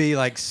need you to be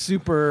like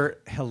super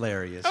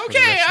hilarious. for the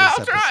Okay, rest of I'll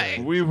this try.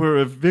 episode. We were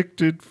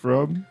evicted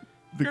from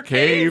the Your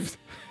cave.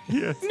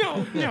 Yes.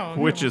 No.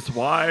 Which is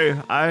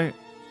why I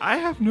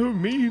have no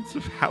means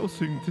of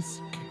housing this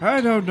cave. I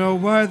don't know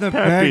why the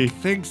Pappy. bank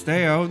thinks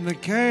they own the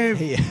cave.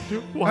 Hey, I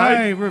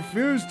Why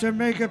refuse to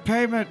make a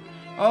payment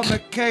on the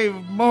cave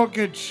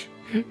mortgage.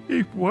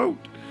 he won't.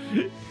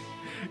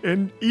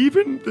 And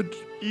even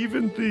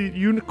the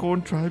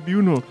Unicorn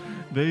Tribunal,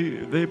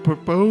 they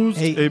proposed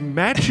Hey. a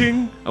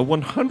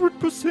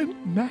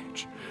 100%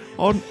 match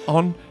on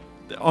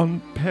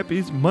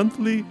Pepe's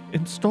monthly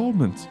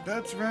installments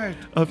That's right.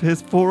 of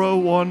his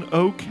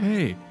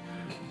 401k.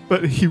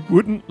 But he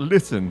wouldn't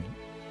listen.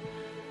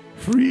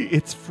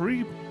 It's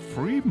free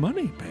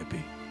money,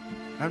 Pepe.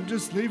 I'm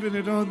just leaving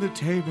it on the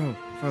table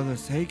for the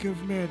sake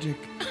of magic.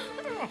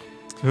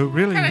 So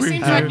really, Kind of we're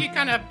seems here like you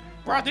kind of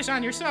brought this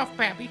on yourself,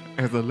 Pappy.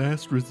 as a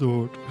last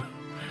resort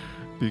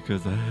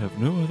because I have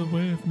no other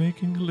way of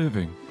making a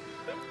living.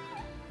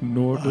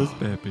 Nor does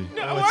Pepe.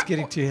 No, oh, it's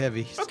getting too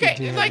heavy. It's getting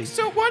Okay, too like, heavy.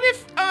 so what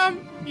if,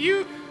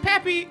 you,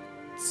 Pappy,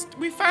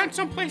 we found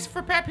some place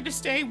for Pappy to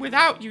stay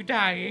without you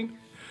dying?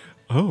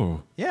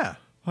 Oh, Yeah.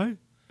 I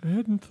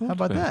hadn't thought How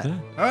about that?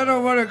 I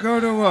don't want to go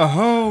to a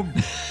home.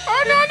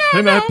 Oh, no,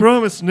 And I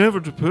promised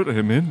never to put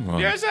him in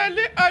one. There's a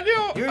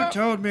little, You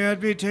told me I'd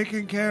be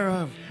taken care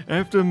of.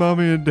 After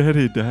Mommy and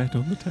Daddy died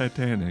on the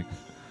Titanic.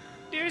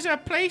 there's a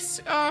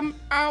place,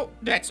 out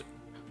that's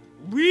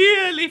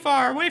really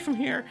far away from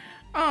here,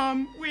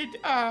 with,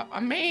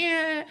 a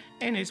man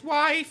and his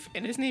wife,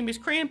 and his name is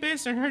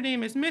Krampus, and her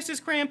name is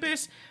Mrs.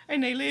 Krampus,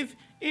 and they live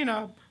in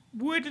a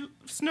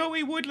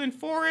snowy woodland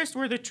forest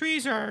where the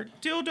trees are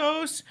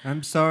dildos.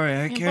 I'm sorry,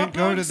 I And can't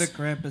go to butt the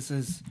plugs.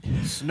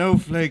 Krampuses.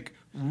 Snowflake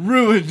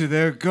ruined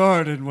their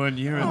garden one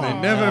year and they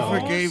never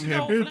forgave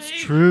him. Snowflake. It's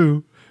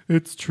true.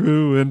 It's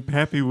true. And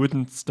Pappy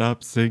wouldn't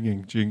stop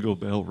singing Jingle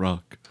Bell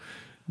Rock,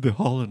 the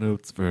Hall &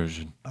 Oates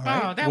version. All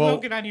right. Oh, that Well, will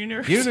get on your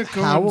nerves.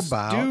 Unicorns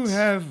about-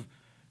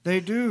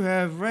 do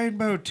have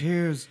rainbow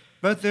tears,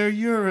 but their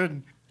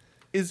urine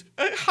is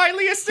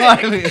Highly acidic.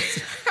 highly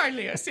acidic.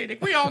 Highly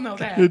acidic. We all know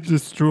that. It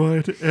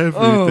destroyed everything.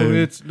 Oh,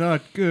 it's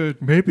not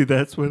good. Maybe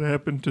that's what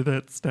happened to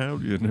that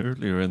stallion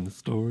earlier in the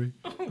story.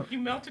 Oh, you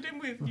melted him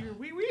with your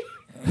wee-wee?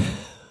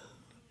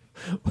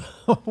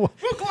 We'll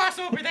gloss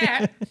over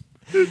that.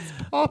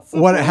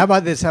 How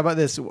about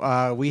this?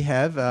 We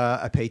have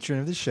a patron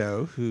of the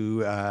show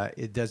who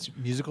it does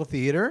musical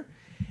theater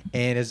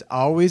and is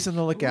always on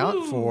the lookout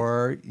Ooh.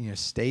 for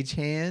stage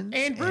hands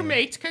And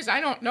roommates, because I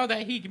don't know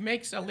that he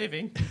makes a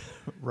living.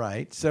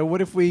 Right. So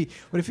what if we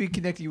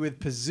connect you with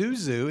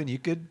Pazuzu and you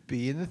could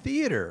be in the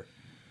theater?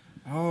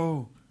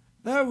 Oh,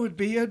 that would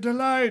be a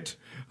delight.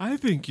 I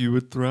think you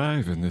would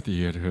thrive in the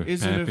theater,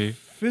 Is Pappy. it a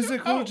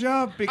physical Oh,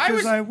 job? I Because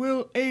was- I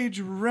will age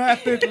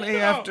rapidly No.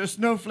 after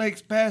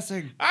Snowflake's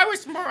passing.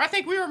 I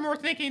think we were more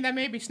thinking that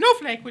maybe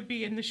Snowflake would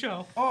be in the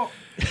show.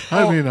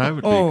 I mean, I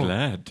would oh. be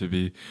glad to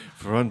be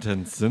front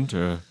and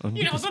center under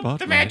You know, the spotlight.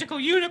 the magical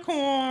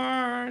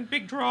unicorn,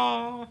 big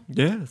draw.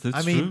 Yes, it's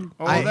I mean, true.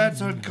 Oh, that's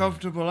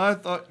uncomfortable. I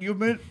thought you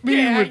meant me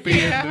Yeah, would be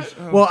yeah. in the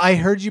show. Well, I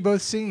heard you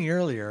both singing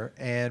earlier,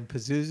 and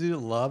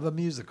Pazuzu love a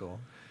musical.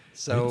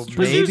 So It's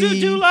true. maybe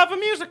Pazuzu do love a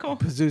musical.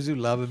 Pazuzu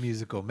love a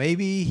musical.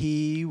 Maybe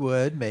he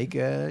would make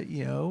a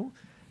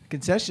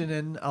concession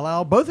and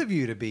allow both of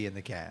you to be in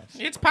the cast.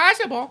 It's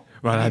possible.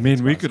 Well, I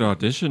mean, we could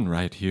audition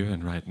right here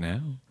and right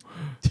now.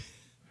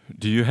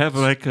 Do you have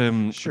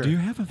Sure. Do you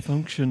have a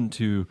function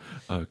to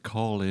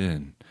call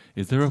in?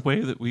 Is there a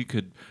way that we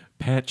could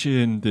patch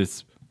in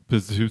this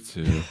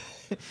Pazuzu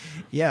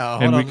Yeah,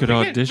 hold and we on. could We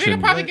could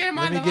audition? probably get him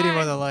Let on me the get him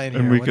line. on the line here.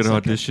 And we One could second.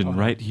 audition Hold on.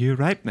 right here,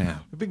 right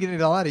now. We've been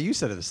getting a lot of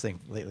use out of this thing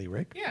lately,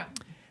 Rick. Yeah.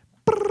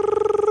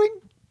 Brrring.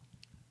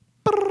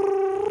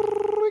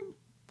 Brrring.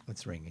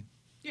 It's ringing.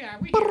 Yeah,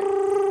 we hear it.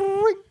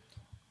 Brrring.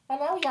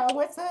 Hello, y'all.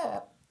 What's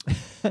up?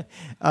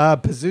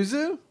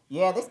 Pazuzu?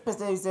 Yeah, this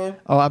Pazuzu.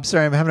 Oh, I'm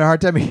sorry. I'm having a hard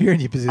time hearing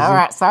you, Pazuzu. All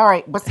right,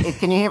 sorry.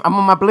 Can you hear? I'm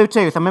on my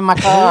Bluetooth. I'm in my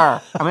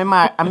car. I'm in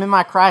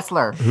my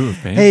Chrysler. Ooh,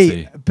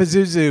 fancy. Hey,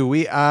 Pazuzu,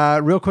 we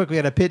real quick, we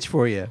had a pitch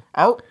for you.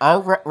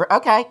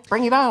 Okay.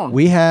 Bring it on.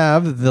 We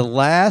have the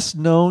last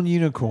known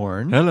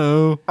unicorn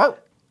Hello,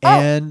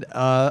 and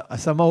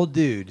some old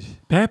dude.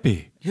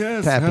 Pappy.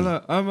 Yes, Pappy.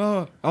 hello.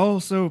 I'm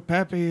also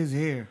Pappy is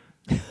here.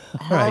 Hello,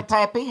 right.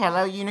 Pappy.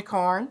 Hello,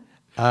 Unicorn.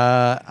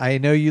 I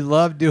know you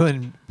love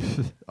doing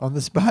on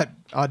the spot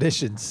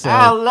auditions. So,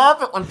 I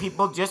love it when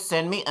people just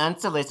send me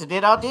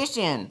unsolicited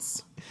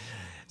auditions.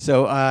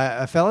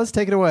 fellas,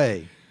 take it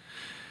away.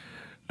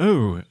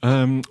 Oh,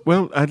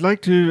 well, I'd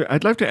like to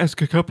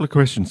ask a couple of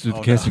questions to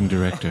the casting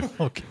director.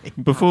 Okay.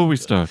 Before we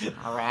start,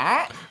 All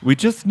right. we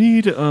just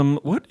need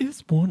what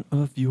is one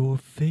of your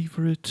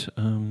favorite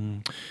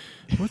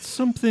what's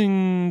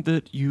something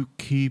that you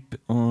keep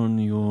on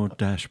your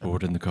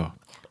dashboard in the car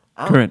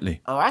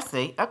currently? Oh, I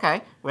see.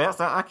 Okay. Well,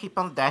 something I keep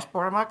on the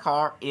dashboard of my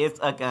car is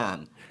a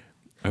gun.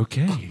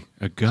 Okay,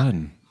 a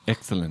gun.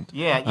 Excellent.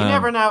 Yeah, you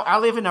never know. I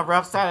live in a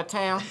rough side of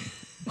town.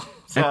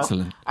 So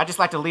Excellent. I just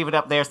like to leave it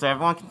up there so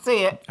everyone can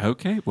see it.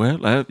 Okay, well,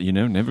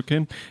 never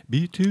can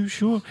be too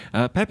sure.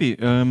 Pappy,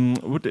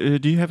 what,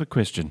 do you have a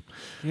question?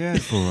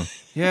 Yes. For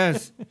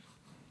Yes.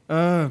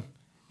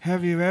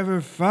 Have you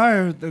ever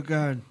fired the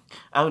gun?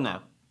 Oh, no.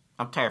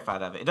 I'm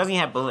terrified of it. It doesn't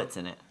even have bullets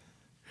in it.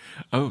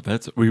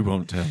 we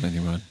won't tell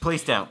anyone.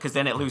 Please don't, because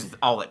then it loses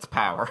all its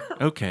power.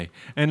 Okay,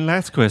 and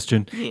last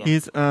question Yeah.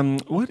 is when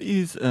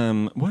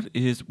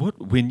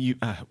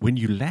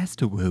you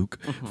last awoke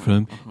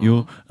from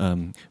your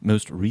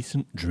most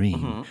recent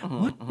dream,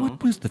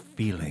 what was the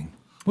feeling?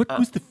 What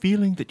was the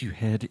feeling that you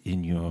had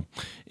in your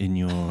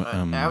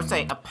I would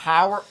say a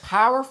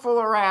powerful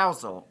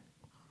arousal.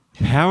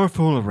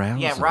 powerful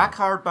arousal? Yeah, rock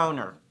hard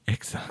boner.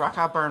 Excellent. Rock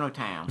hard boner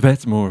town.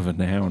 That's more of a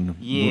noun,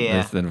 Yeah.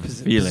 less than a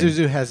feeling.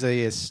 Pazuzu has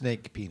a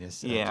snake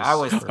penis.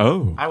 Yeah, just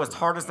Oh, I was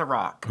hard as the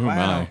rock. oh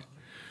my.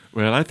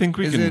 Well, I think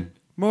we Is can. it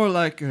more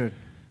like a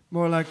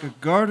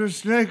garter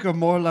snake or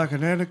more like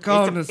an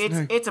anaconda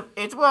snake? It's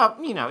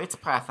a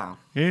python.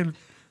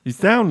 You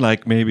sound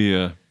like maybe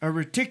a. A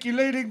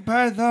reticulating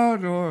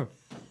python or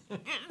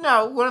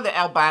No, one of the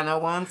albino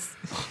ones.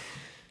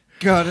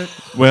 got it.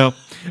 Well,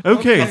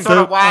 okay, It's sort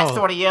so of white,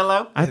 sort of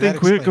yellow. I that think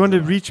we're explains going a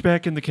to lot. reach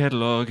back in the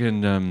catalog,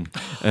 and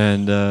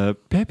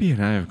Peppy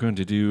and I are going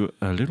to do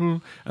a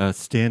little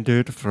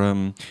standard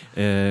from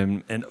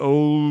an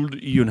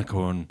old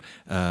unicorn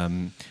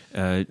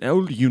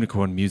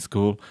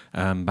musical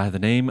by the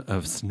name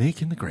of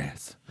Snake in the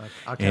Grass.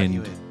 I'll count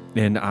you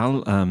And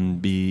I'll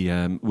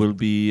we'll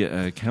be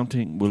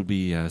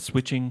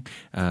switching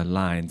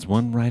lines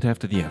one right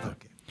after the other.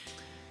 Okay.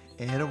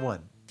 And a 1,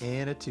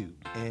 and a 2,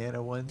 and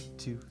a 1,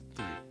 2,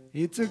 3.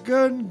 It's a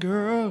gun,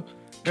 girl.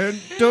 And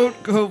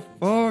don't go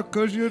far,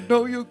 'cause you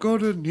know you're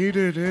gonna need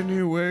it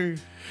anyway.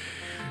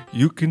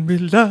 You can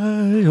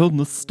rely on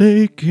the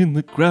snake in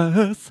the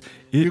grass.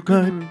 It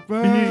can might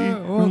rely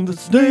be on the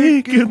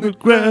snake in the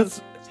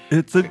grass.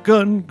 It's a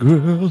gun,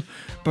 girl.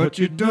 But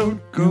you don't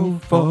go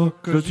far,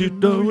 'cause you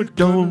know you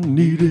don't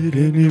need it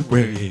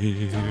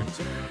anyway.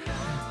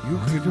 You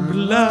can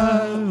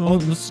rely on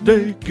the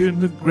snake in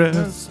the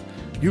grass.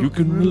 You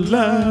can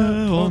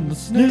rely on the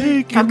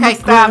snake in Okay,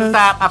 the grass.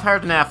 stop. I've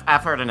heard enough.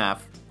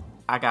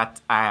 I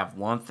have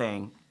one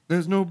thing.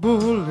 There's no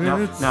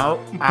bullets. No,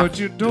 But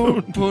you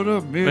don't put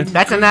them in.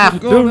 That's enough.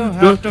 You're gonna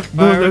have to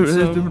fire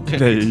some.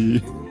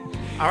 Today.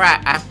 All right,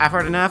 I've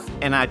heard enough,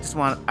 and I just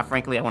want,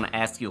 frankly, I want to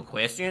ask you a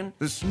question.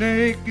 The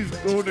snake is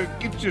gonna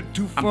get you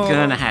too I'm far.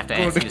 gonna have to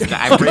ask you this.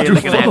 I'm really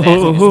gonna have to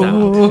ask you this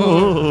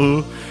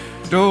stuff.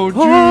 Don't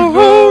you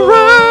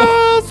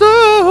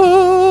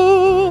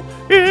Razzle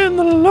in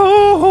the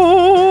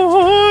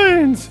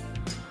loins.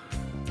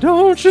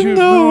 Don't you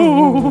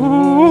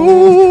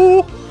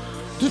know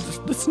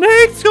the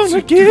snake's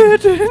gonna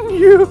get in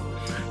you?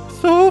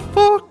 So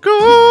far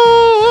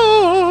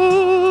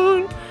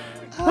gone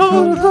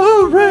out of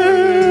the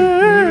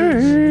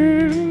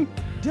rain.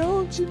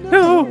 Don't you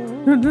know?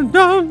 No,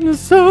 down the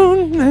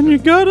zone, and you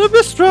gotta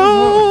be strong.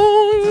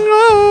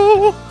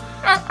 Oh.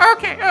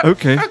 Okay.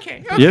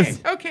 Okay. Yes.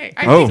 Okay.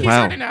 I Oh think he's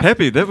wow, heard enough.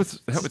 Peppy, that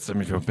was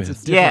some of your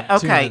best. Yeah,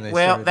 Different tune okay. than they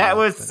Well, started that off,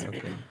 was. but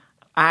okay.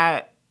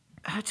 I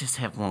just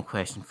have one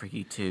question for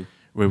you two.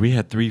 Well, we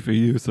had 3 for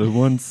you, so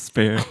one's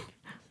spare.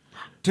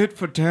 tit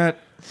for tat?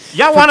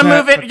 Y'all want to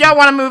that- move in? Y'all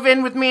want to move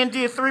in with me and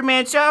do a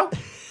 3-man show?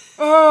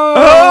 Oh,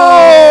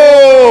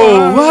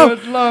 I wow.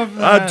 would love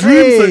that.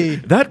 Hey.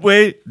 That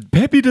way,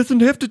 Peppy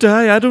doesn't have to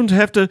die. I don't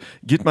have to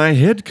get my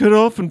head cut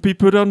off and be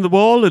put on the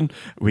wall, and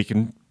we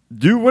can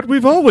do what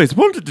we've always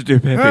wanted to do,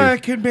 Peppy. I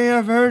can be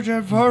a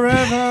virgin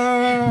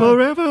forever.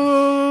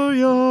 Forever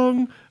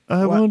young,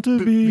 I want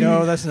to be.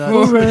 No, that's not.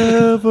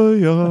 Forever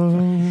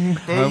young,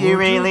 Do you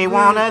really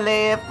want to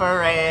live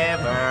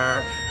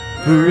forever?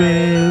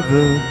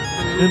 forever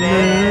and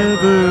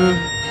ever.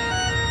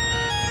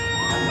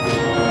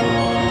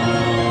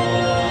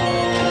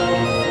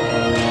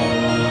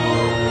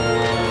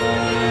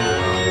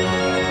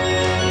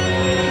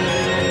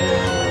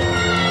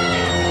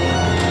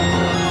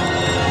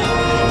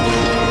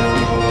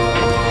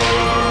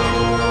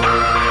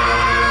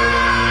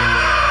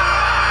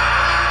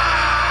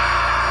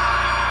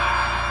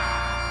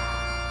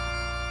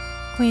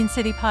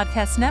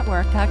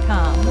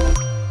 QueenCityPodcastNetwork.com.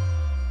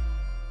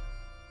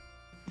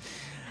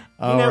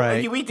 All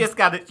right. We just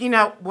got to. You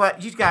know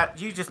what? You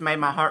just made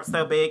my heart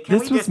so big. Can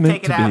This we was just meant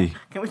take it to out? be.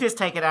 Can we just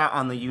take it out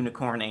on the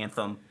unicorn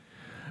anthem?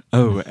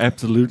 Oh,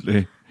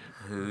 absolutely.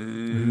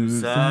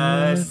 Who's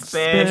a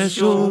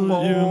special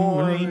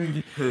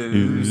boy?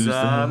 Who's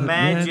a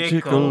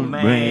magical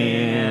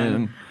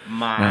man?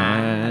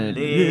 My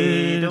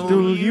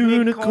little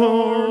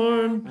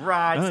unicorn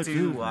rides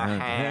to a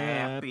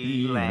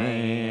happy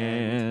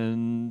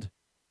land.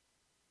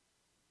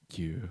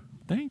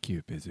 Thank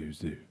you,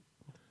 Bizuzu.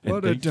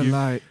 What a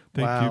delight.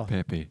 Thank Wow. you,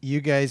 Peppy.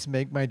 You guys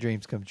make my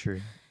dreams come true.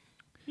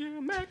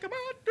 You make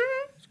my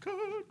dreams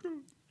come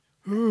true.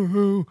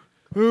 Ooh,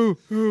 ooh,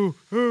 ooh, ooh,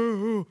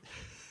 ooh.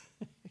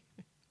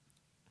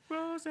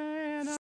 Rosanna.